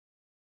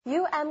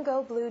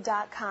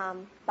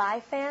UMGoBlue.com.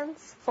 By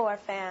fans, for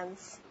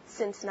fans.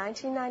 Since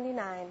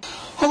 1999.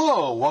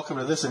 Hello, welcome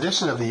to this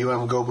edition of the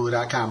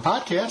UMGoBlue.com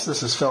podcast.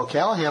 This is Phil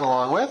Callahan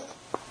along with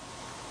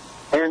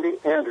Andy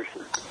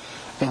Anderson.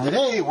 And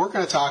today we're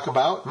going to talk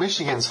about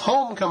Michigan's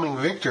homecoming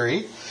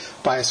victory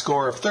by a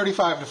score of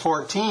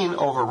 35-14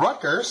 over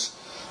Rutgers.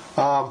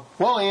 Well,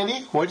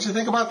 Andy, what did you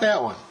think about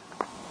that one?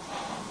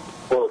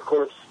 Well, of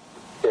course,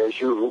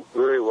 as you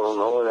very well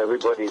know, and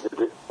everybody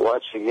that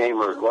watched the game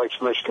or likes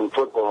Michigan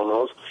football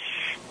knows,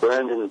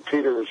 Brandon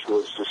Peters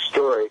was the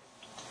story,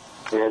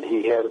 and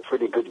he had a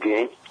pretty good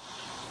game.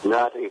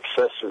 Not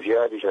excessive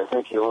yardage. I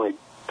think he only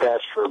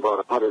passed for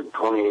about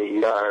 128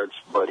 yards,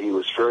 but he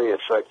was very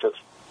effective.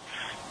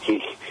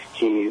 He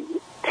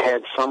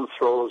had some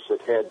throws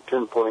that had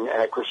pinpoint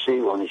accuracy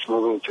when he's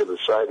moving to the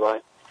sideline.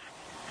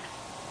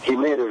 He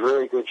made a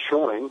very good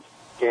showing,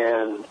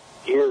 and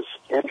his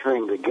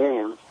entering the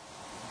game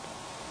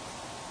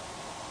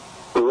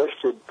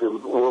lifted the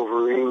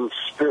Wolverines'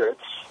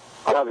 spirits,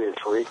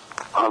 obviously,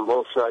 on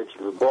both sides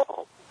of the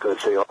ball,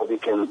 because they all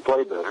began to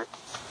play better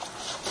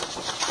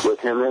with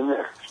him in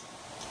there.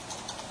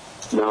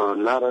 No,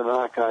 not a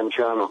knock on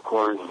John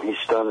O'Korn. He's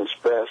done his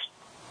best,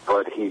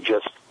 but he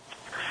just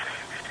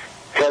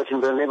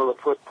hasn't been able to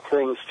put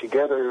things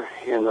together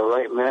in the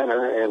right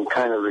manner and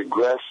kind of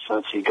regressed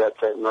since he got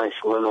that nice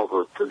win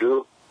over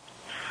Purdue.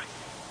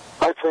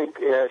 I think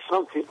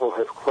some people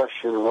have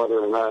questioned whether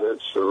or not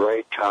it's the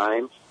right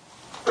time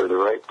or the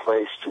right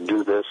place to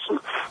do this, and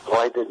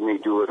why didn't he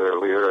do it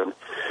earlier? And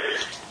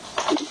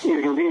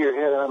you can beat your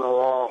head on the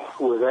wall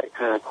with that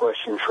kind of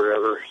question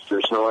forever.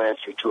 There's no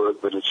answer to it,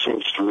 but it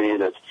seems to me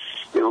that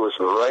it was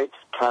the right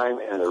time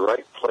and the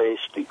right place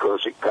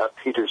because it got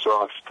Peters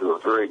off to a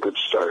very good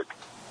start.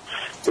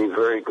 A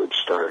very good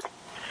start.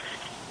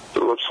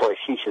 It looks like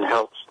he can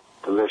help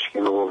the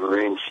Michigan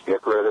Wolverines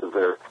get rid of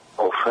their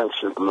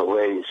offensive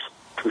malaise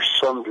to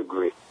some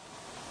degree.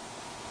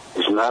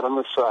 He's not a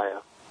messiah.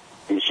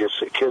 He's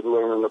just a kid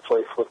learning to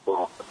play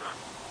football.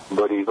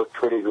 But he looked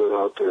pretty good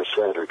out there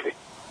Saturday.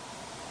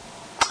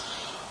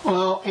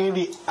 Well,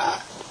 Andy,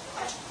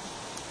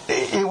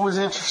 it was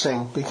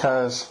interesting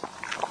because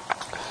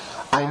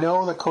I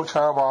know that Coach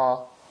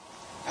Harbaugh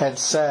had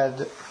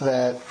said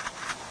that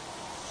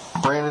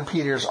Brandon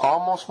Peters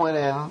almost went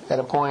in at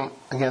a point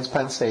against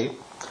Penn State.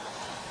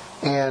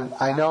 And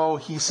I know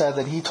he said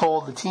that he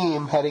told the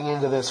team heading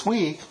into this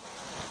week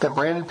that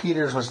Brandon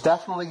Peters was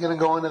definitely going to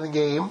go into the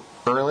game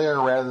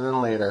earlier rather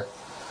than later.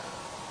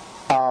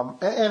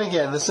 And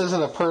again, this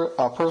isn't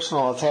a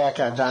personal attack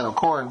on John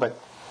O'Korn, but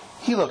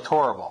he looked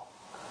horrible.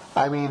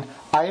 I mean,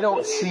 I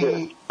don't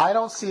see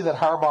that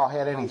Harbaugh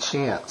had any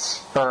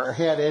chance or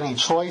had any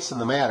choice in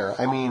the matter.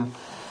 I mean,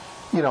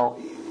 you know,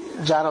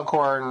 John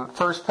O'Korn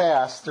first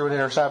pass threw an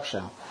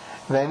interception.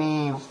 Then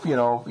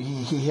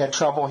he had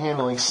trouble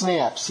handling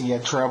snaps. He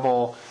had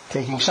trouble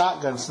taking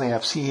shotgun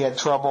snaps. He had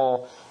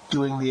trouble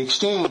doing the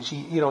exchange.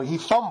 He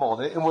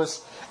fumbled.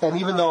 And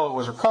even though it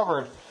was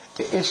recovered,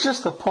 it's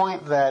just the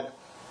point that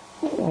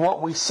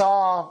what we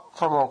saw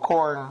from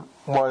O'Korn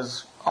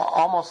was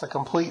almost a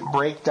complete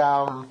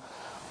breakdown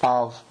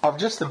of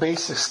just the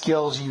basic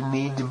skills you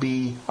need to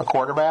be a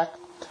quarterback.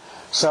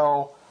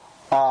 So,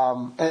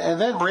 and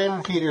then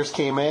Brandon Peters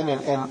came in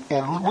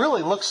and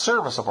really looked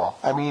serviceable.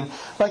 I mean,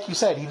 like you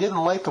said, he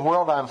didn't light the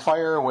world on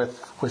fire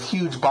with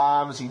huge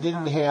bombs. He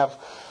didn't have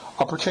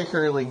a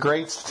particularly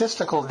great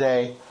statistical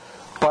day,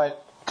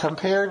 but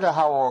compared to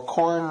how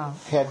O'Korn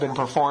had been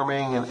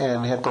performing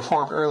and had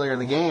performed earlier in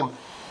the game,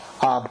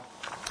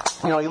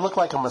 he looked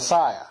like a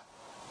messiah.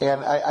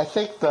 And I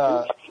think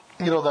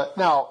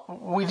now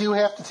we do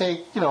have to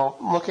take,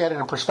 look at it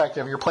in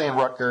perspective. You're playing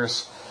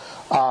Rutgers.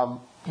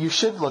 You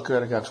should look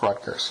good against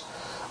Rutgers.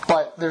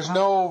 But there's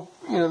no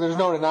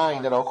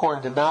denying that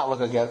O'Korn did not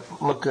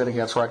look good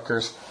against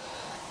Rutgers.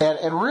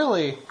 And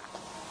really,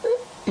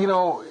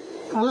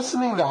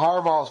 listening to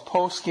Harbaugh's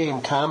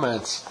post-game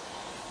comments,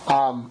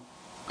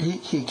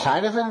 he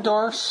kind of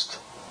endorsed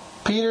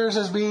Peters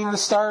as being the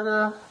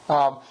starter.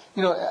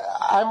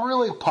 I'm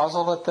really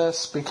puzzled at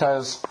this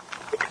because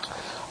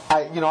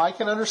I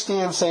can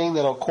understand saying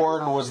that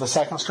O'Korn was the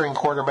second-string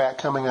quarterback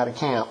coming out of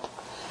camp,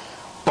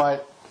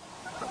 but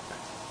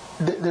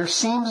there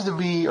seems to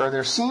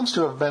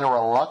have been a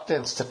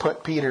reluctance to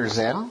put Peters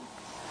in,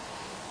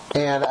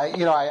 and I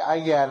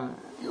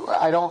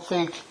don't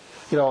think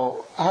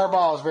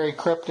Harbaugh is very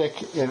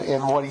cryptic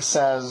in what he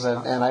says,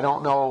 and I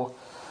don't know,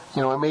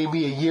 it may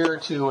be a year or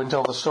two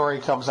until the story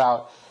comes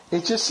out.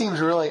 It just seems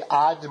really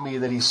odd to me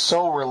that he's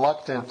so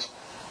reluctant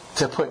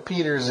to put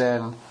Peters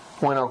in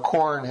when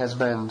O'Korn has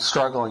been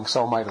struggling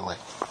so mightily.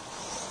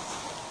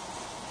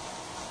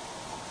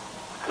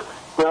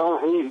 Well,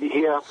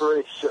 he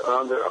operates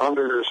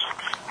under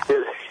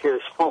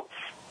his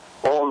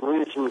own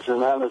reasons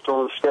and on his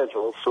own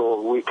schedule,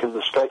 so we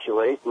can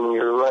speculate. And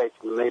you're right,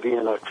 maybe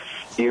in a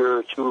year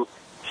or two,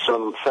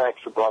 some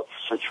facts about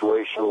the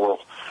situation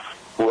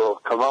will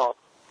come out.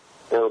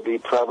 It'll be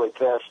probably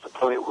past the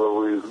point where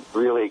we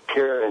really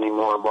care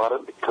anymore about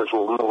it because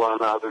we'll move on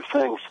to other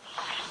things.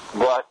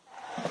 But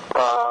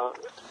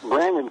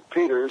and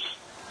Peters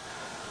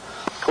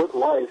put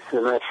life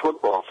in that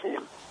football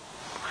team.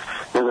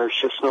 And there's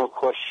just no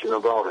question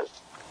about it.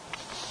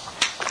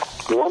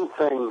 One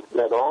thing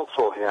that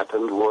also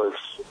happened was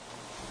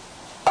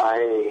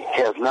I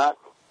have not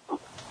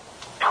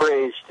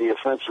praised the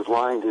offensive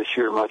line this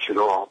year much at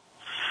all,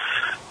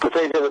 but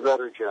they did a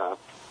better job.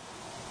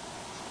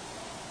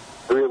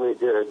 Really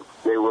did.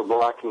 They were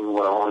blocking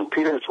well, and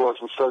Peters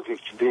wasn't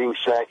subject to being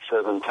sacked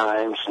 7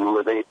 times and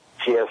with 8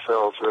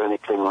 TFLs or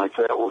anything like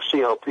that. We'll see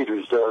how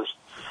Peters does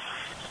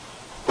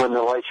when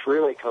the lights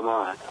really come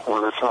on,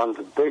 when it's on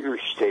the bigger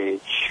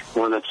stage,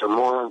 when it's a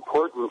more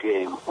important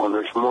game, when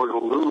there's more to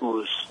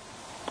lose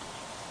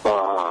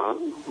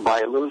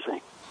by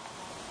losing.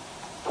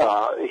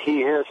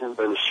 He hasn't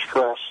been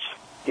stressed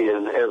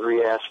in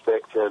every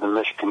aspect that a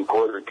Michigan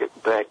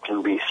quarterback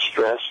can be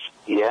stressed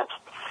yet,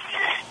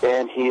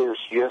 and he is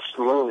just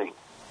learning.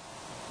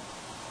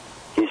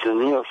 He's a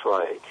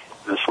neophyte.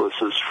 This was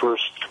his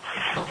first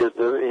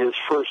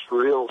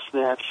real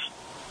snaps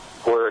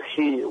where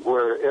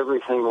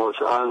everything was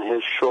on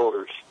his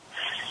shoulders,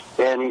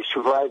 and he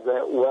survived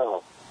that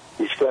well.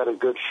 He's got a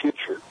good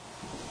future,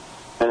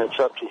 and it's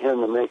up to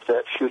him to make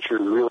that future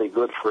really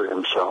good for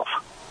himself.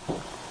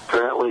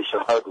 Apparently he's a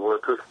hard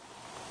worker.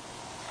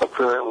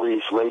 Apparently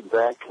he's laid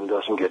back and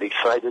doesn't get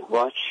excited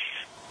much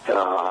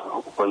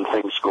when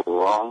things go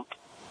wrong.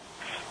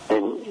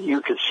 And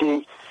you could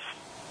see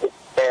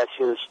at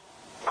his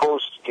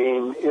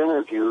post-game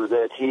interview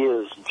that he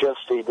is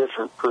just a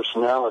different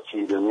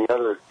personality than the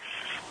other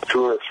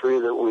 2 or 3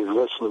 that we've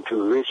listened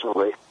to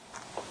recently.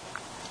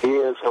 He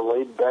is a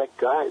laid-back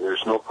guy.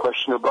 There's no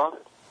question about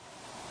it.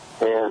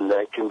 And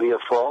that can be a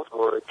fault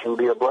or it can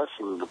be a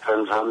blessing.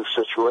 Depends on the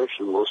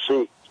situation. We'll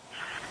see.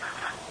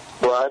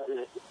 But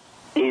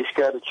he's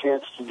got a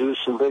chance to do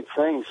some big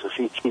things if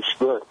he keeps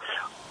good.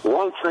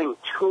 One thing,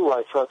 too,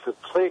 I thought the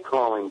play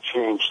calling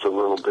changed a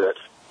little bit.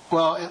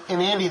 Well,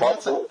 and Andy,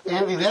 that's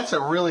a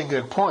really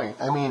good point.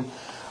 I mean,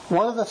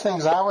 one of the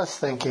things I was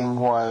thinking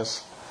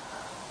was,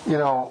 you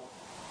know,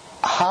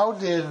 how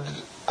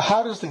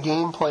does the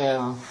game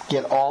plan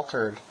get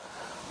altered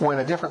when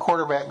a different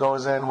quarterback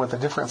goes in with a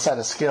different set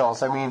of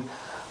skills? I mean,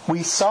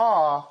 we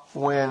saw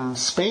when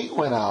Spate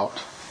went out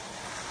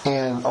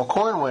and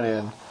O'Korn went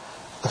in,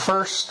 the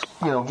first,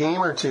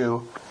 game or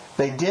two,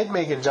 they did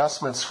make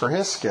adjustments for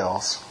his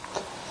skills.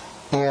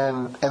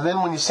 And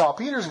then when you saw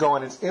Peters go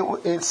in,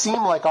 it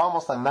seemed like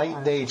almost a night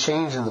and day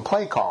change in the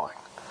play calling.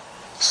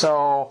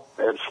 So,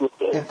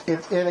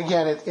 and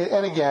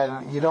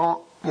again, you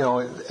don't,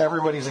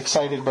 everybody's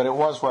excited, but it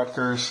was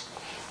Rutgers.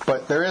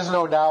 But there is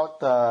no doubt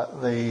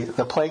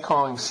the play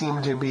calling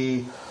seemed to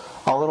be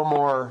a little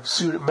more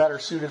better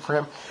suited for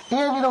him.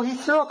 And, he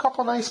threw a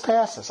couple nice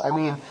passes. I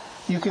mean,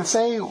 you can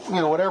say,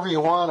 whatever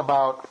you want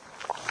about,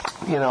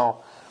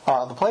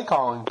 the play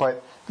calling,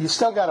 but you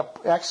still got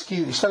to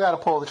execute. You still got to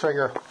pull the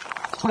trigger.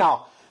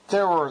 Now,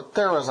 there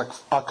was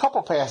a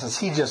couple passes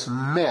he just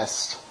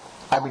missed.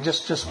 I mean,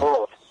 just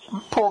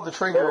pulled the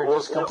trigger and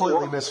just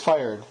completely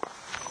misfired.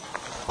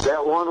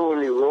 That one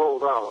when he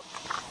rolled out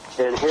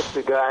and hit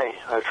the guy,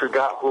 I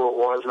forgot who it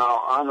was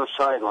now, on the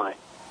sideline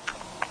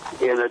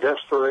in a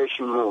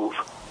desperation move.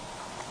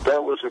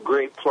 That was a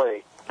great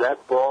play.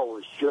 That ball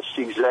was just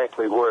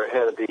exactly where it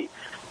had to be.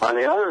 On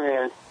the other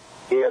hand,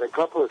 he had a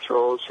couple of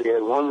throws. He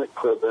had one that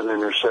could have been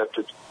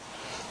intercepted,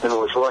 and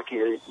was lucky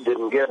it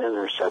didn't get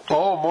intercepted.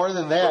 Oh, more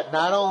than that.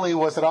 Not only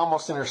was it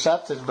almost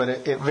intercepted, but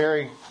it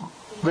very,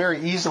 very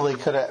easily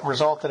could have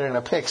resulted in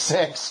a pick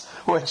six,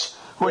 which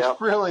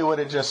really would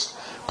have just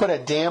put a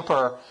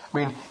damper. I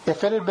mean,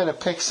 if it had been a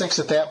pick six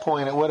at that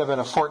point, it would have been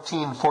a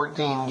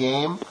 14-14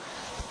 game,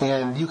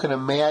 and you can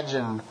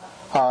imagine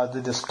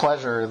the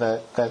displeasure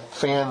that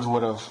fans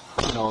would have,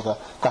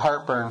 the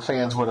heartburn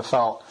fans would have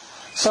felt.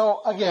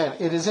 So, again,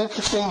 it is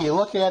interesting. You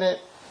look at it,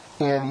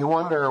 and you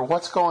wonder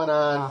what's going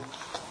on.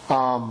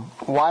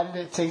 Why did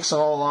it take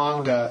so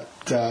long to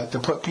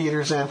put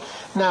Peters in?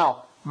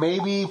 Now,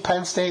 maybe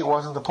Penn State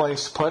wasn't the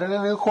place to put in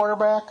a new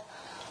quarterback.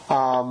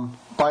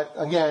 But,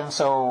 again,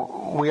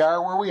 so we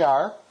are where we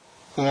are.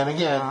 And,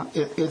 again,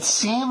 it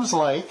seems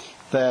like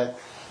that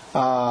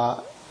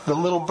the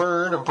little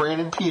bird of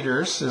Brandon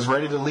Peters is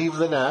ready to leave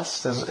the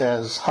nest,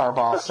 as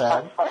Harbaugh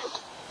said.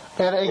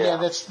 And again,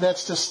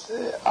 that's just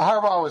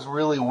Harbaugh was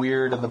really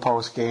weird in the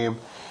post game,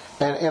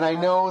 and I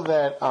know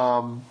that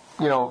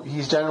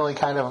he's generally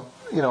kind of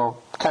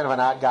an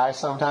odd guy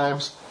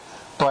sometimes,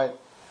 but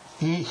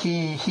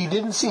he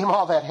didn't seem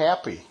all that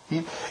happy.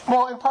 And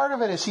part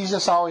of it is he's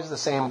just always the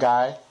same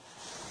guy,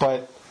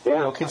 but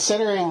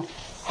considering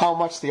how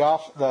much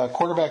the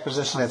quarterback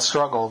position had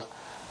struggled,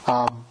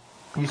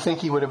 you think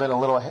he would have been a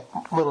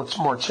little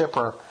more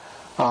chipper.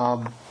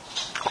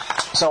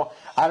 So.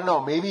 I don't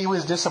know, maybe he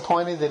was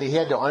disappointed that he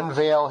had to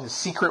unveil his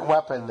secret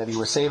weapon that he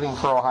was saving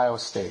for Ohio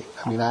State.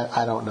 I mean,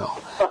 I don't know.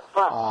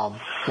 Oh,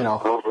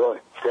 really?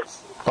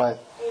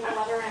 But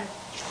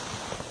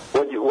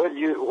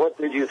what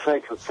did you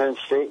think of Penn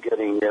State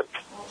getting nipped?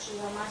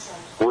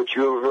 Would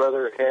you have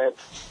rather had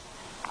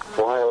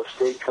Ohio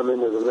State come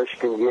into the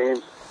Michigan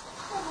game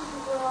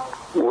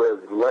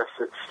with less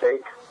at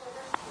stake.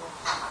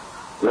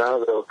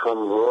 Now they'll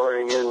come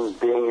roaring in,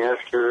 being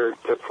after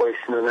to place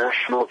in the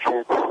national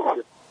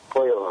championship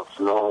playoffs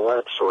and all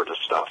that sort of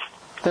stuff.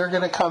 They're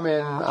going to come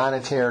in on a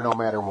tear no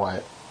matter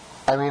what.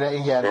 I mean,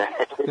 again,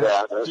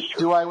 yeah, that's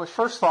true.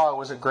 First of all, it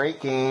was a great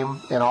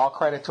game, and all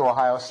credit to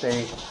Ohio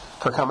State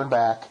for coming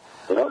back.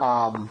 Yep.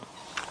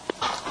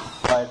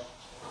 But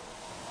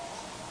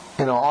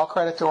all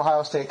credit to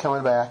Ohio State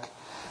coming back.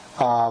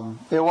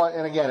 It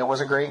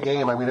was a great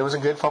game. I mean, it was a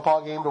good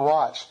football game to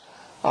watch.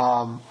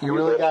 You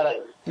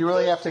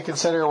really have to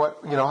consider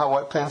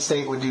what Penn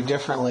State would do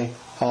differently.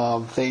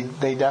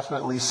 They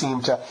definitely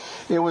seemed to.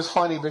 It was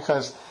funny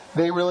because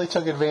they really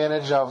took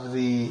advantage of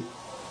the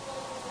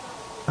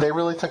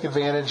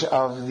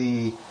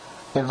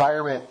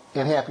environment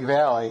in Happy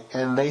Valley,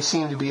 and they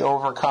seem to be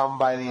overcome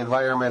by the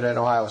environment at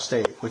Ohio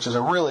State, which is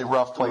a really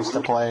rough place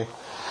to play.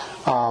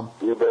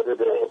 You bet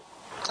it is.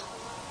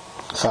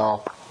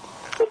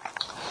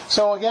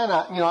 So again,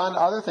 on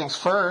other things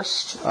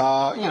first, you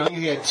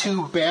had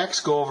two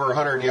backs go over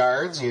 100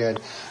 yards. You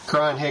had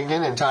Karan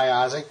Higdon and Ty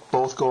Ozick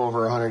both go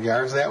over 100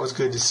 yards. That was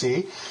good to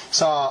see.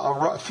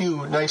 Saw a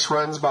few nice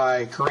runs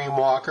by Kareem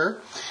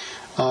Walker.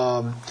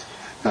 So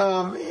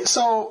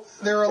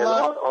there are a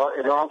lot.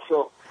 And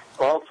also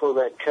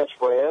that catch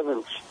by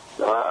Evans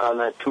on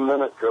that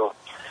 2-minute drill.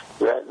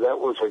 That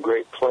was a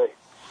great play.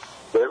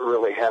 That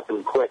really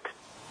happened quick.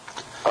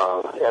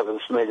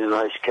 Evans made a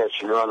nice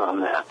catch and run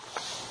on that.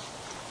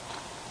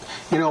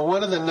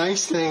 One of the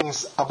nice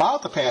things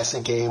about the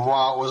passing game,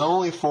 while it was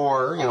only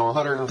for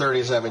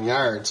 137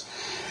 yards,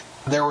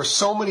 there were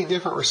so many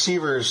different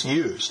receivers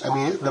used. I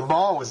mean, the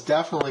ball was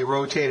definitely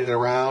rotated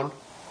around.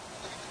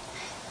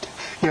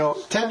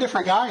 10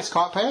 different guys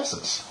caught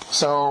passes.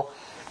 So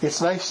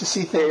it's nice to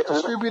see things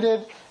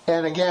distributed.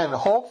 And again,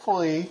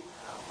 hopefully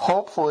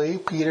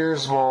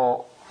Peters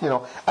will,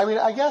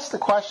 I guess the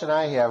question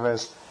I have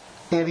is,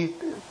 Andy,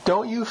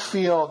 don't you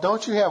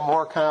have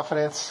more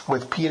confidence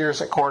with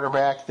Peters at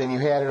quarterback than you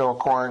had at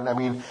O'Korn? I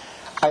mean,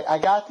 I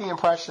got the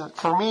impression,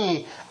 for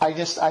me, I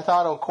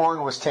thought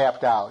O'Korn was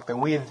tapped out, that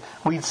we'd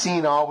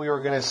seen all we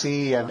were going to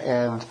see,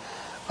 and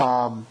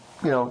for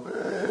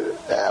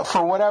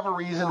whatever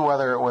reason,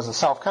 whether it was a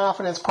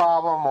self-confidence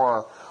problem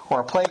or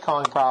a play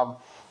calling problem,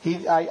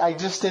 I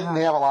just didn't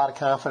have a lot of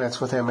confidence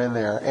with him in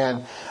there.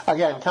 And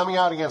again, coming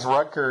out against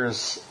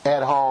Rutgers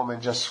at home and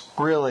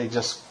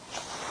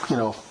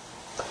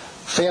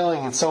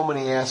failing in so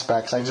many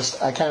aspects,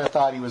 I kind of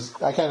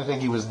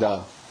think he was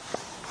done.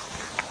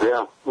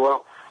 Yeah,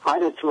 well, I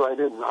did too.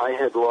 I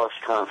had lost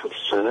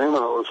confidence in him. It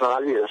was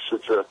obvious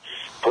that the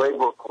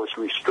playbook was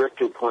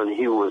restricted when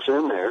he was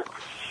in there,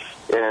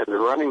 and the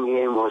running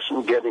game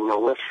wasn't getting a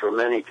lift from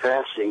any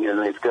passing, and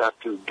they've got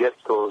to get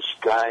those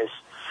guys,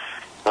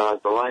 the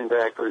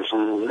linebackers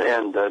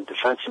and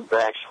defensive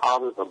backs,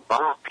 out of the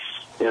box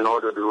in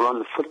order to run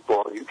the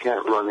football. You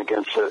can't run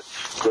against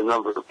the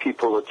number of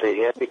people that they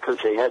had because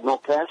they had no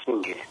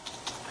passing game.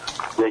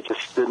 They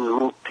just didn't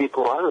move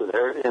people out of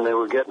there, and they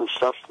were getting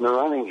stuffed in the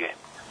running game.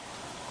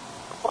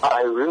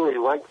 I really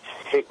liked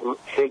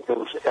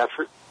Higdon's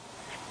effort.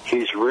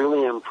 He's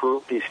really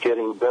improved. He's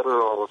getting better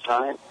all the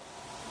time.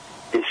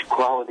 He's a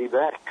quality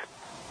back.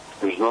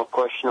 There's no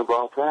question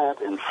about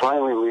that. And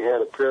finally, we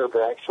had a pair of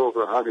backs over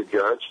 100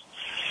 yards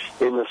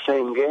in the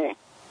same game.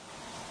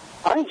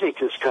 Isaac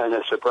has kind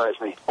of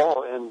surprised me.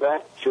 Oh, and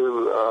back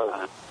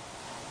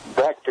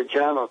to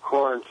John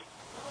O'Korn.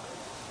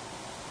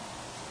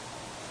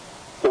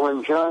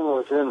 When John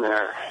was in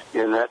there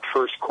in that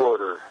first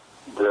quarter,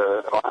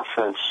 the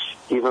offense,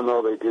 even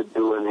though they did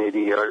do an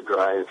 80-yard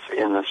drive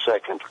in the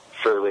second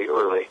fairly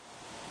early,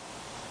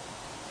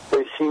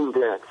 they seemed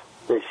dead.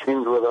 They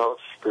seemed without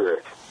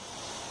spirit.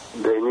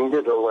 They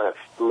needed a lift.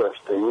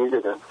 They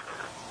needed a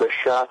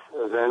shot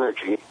of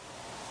energy.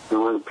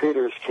 And when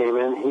Peters came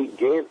in, he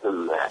gave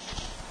them that.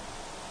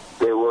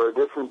 They were a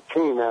different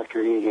team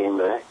after he came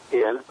back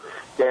in,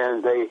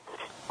 and they,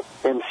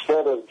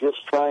 instead of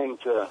just trying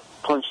to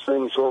punch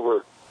things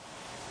over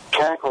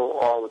tackle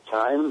all the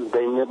time,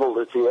 they nibbled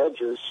at the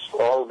edges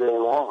all day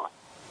long.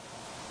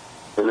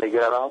 And they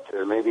got out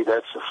there. Maybe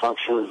that's a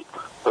function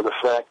of the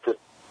fact that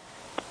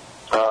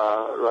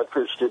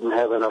Rutgers didn't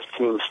have enough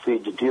team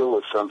speed to deal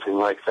with something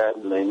like that,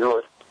 and they knew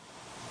it.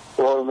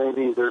 Or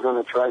maybe they're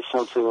going to try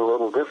something a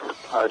little different.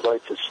 I'd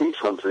like to see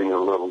something a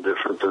little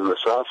different than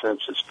this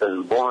offense. It's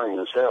been boring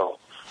as hell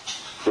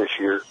this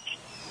year.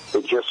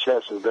 It just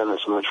hasn't been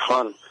as much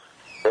fun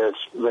as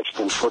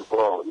Michigan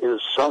football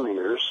is some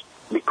years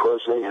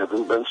because they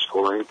haven't been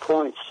scoring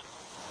points.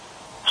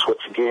 That's what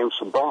the game's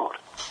about.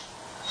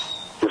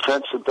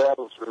 Defensive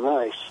battles are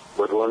nice,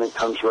 but when it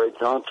comes right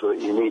down to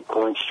it, you need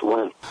points to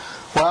win.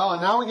 Well,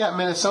 and now we got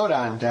Minnesota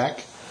on deck,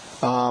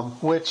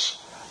 which,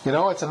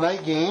 it's a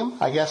night game.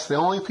 I guess the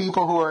only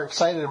people who are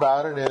excited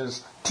about it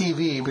is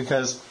TV,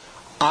 because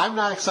I'm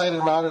not excited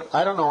about it.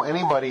 I don't know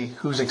anybody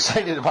who's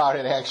excited about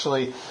it,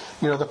 actually.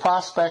 The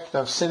prospect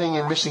of sitting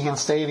in Michigan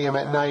Stadium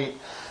at night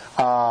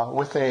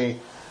with a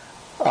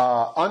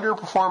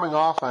underperforming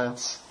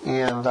offense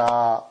and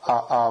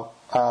a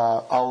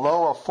a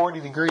low of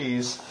 40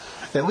 degrees,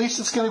 at least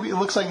it's going to be. It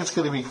looks like it's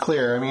going to be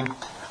clear. I mean,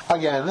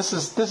 again, this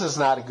is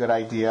not a good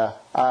idea.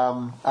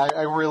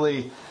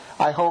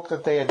 I hope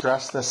that they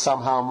address this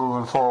somehow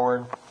moving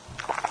forward.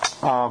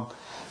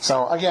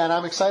 So again,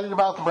 I'm excited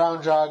about the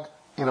Brown Jug.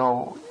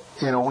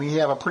 We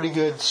have a pretty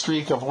good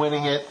streak of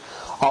winning it.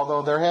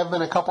 Although there have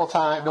been a couple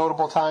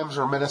notable times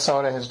where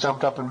Minnesota has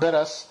jumped up and bit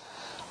us.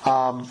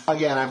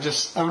 Again,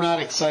 I'm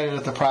not excited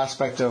at the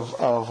prospect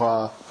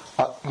of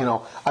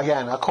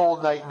again, a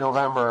cold night in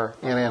November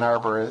in Ann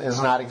Arbor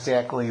is not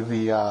exactly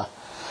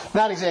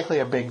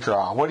a big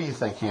draw. What do you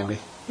think, Andy?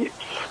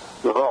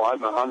 No, I'm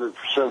 100%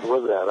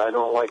 with that. I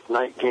don't like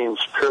night games,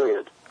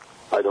 period.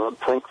 I don't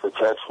think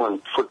that's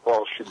when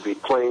football should be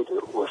played.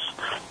 It was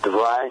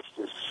devised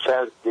as a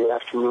Saturday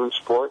afternoon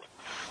sport,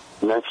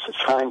 and that's the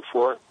time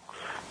for it.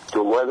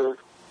 The weather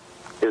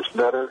is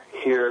better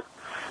here.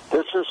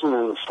 This isn't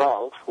in the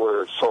South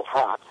where it's so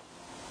hot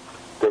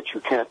that you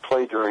can't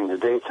play during the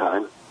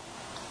daytime.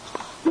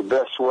 The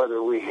best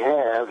weather we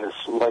have is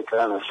like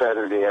on a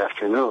Saturday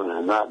afternoon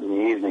and not in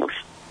the evenings,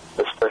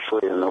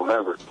 especially in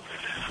November.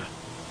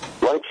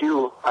 Like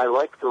you, I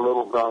like the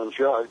little brown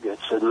jug.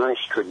 It's a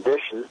nice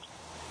tradition,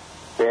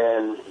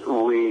 and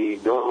we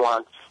don't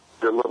want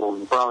the little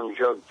brown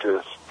jug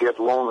to get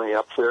lonely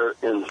up there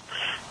in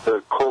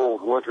the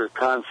cold winter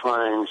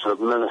confines of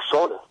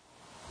Minnesota.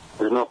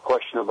 There's no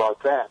question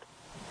about that.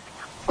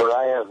 But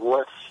I have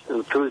less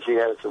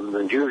enthusiasm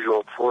than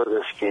usual for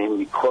this game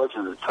because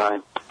of the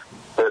time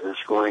that is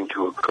going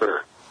to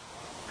occur.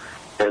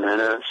 And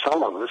then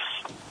some of us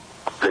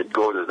that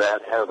go to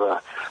that have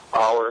a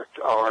hour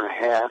and a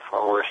half,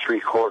 hour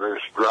 3/4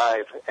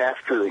 drive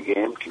after the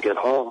game to get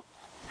home.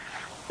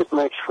 It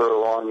makes for a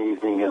long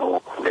evening and a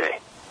long day.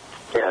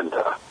 And,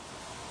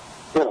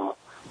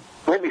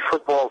 maybe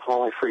football's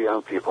only for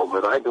young people,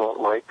 but I don't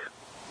like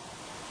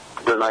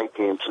the night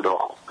games at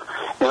all.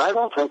 And I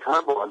don't think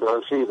Harbaugh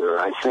does either.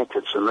 I think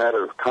it's a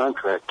matter of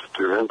contract that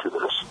they're into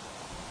this.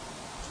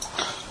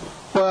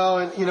 Well,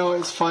 and,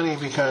 it's funny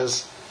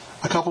because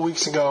a couple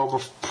weeks ago,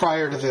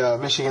 prior to the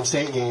Michigan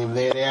State game,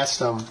 they had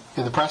asked him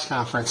in the press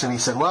conference, and he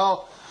said,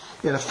 well,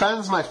 it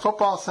offends my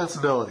football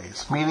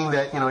sensibilities, meaning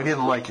that, he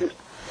didn't like it.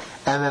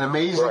 And then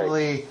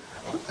amazingly,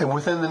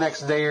 within the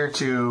next day or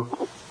two,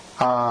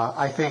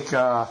 I think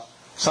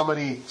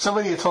somebody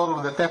had told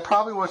him that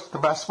probably wasn't the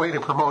best way to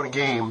promote a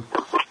game.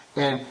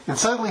 And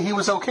suddenly he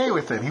was okay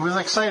with it. He was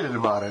excited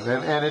about it.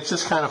 And it's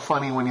just kind of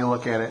funny when you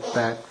look at it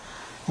that,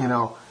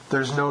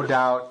 there's no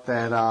doubt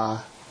that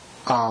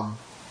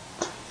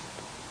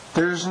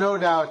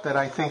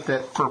I think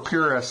that for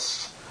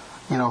purists,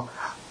 and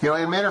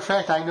matter of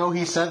fact, I know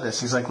he said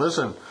this. He's like,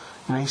 listen,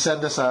 he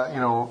said this, in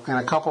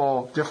a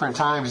couple different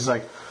times. He's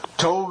like,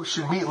 toe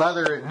should meet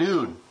leather at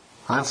noon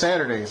on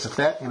Saturdays. If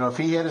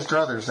he had his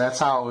druthers, that's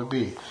how it would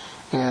be.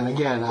 And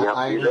again,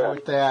 I agree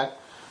with that.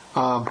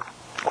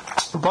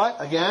 But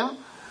again,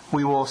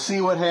 we will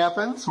see what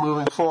happens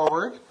moving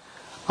forward.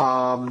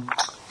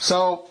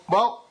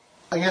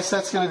 I guess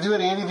that's going to do it.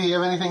 Andy, do you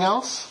have anything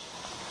else?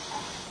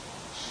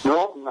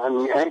 No,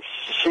 I'm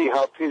anxious to see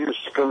how Peters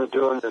is going to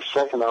do in his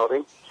second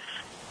outing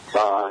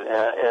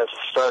as a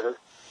starter.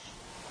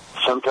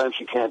 Sometimes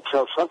you can't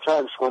tell.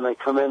 Sometimes when they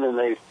come in and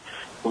they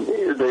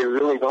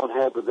really don't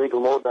have the big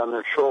load on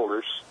their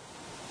shoulders,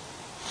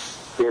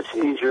 it's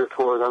easier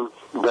for them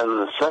than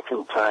the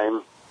second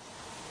time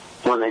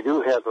when they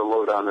do have the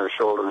load on their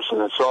shoulders,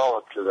 and it's all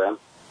up to them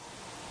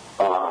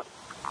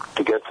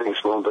to get things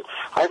going. But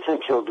I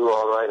think he'll do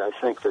all right. I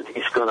think that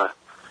he's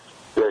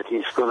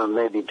gonna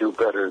maybe do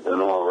better than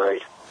all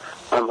right.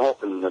 I'm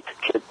hoping that the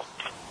kid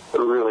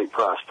really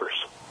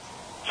prospers.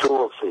 So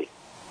we'll see.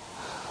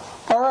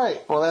 All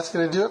right. Well, that's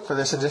going to do it for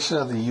this edition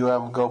of the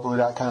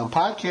UMGoBlue.com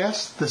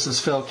podcast. This is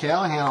Phil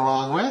Callahan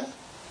along with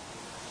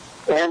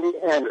Andy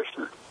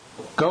Anderson.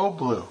 Go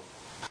Blue.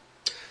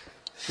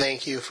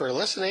 Thank you for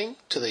listening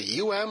to the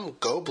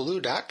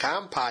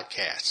UMGoBlue.com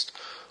podcast.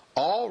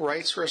 All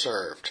rights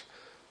reserved.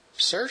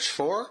 Search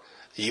for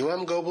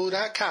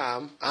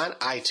UMGoBlue.com on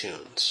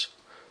iTunes.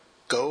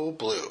 Go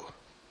Blue.